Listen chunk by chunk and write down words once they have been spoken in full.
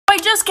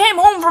just came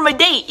home from a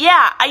date.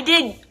 Yeah, I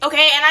did.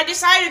 Okay, and I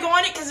decided to go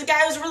on it because the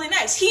guy was really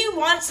nice. He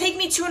wanted to take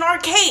me to an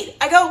arcade.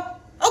 I go,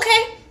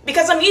 okay,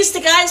 because I'm used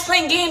to guys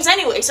playing games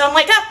anyway. So I'm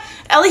like,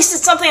 at least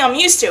it's something I'm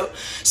used to.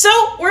 So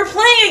we're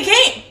playing a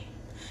game.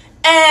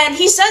 And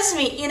he says to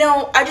me, you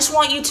know, I just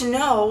want you to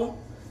know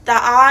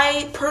that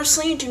I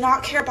personally do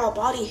not care about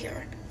body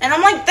hair. And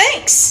I'm like,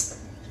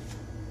 thanks.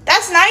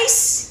 That's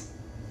nice.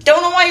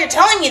 Don't know why you're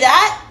telling me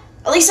that.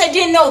 At least I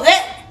didn't know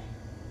then.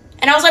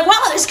 And I was like,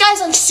 wow, this guy's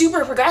like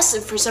super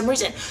progressive for some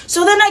reason.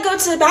 So then I go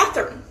to the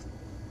bathroom.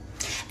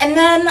 And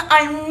then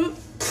I'm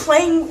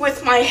playing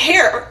with my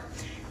hair.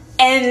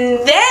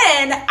 And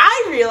then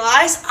I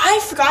realize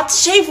I forgot to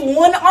shave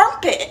one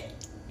armpit.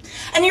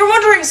 And you're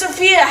wondering,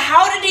 Sophia,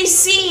 how did he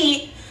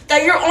see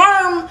that your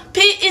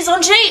armpit is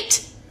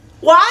unshaped?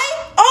 Why?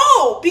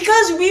 Oh,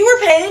 because we were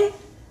playing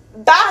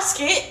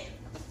basketball.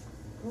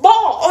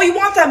 Oh, you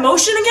want that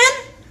motion again?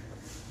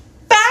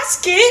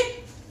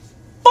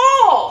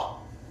 Basketball.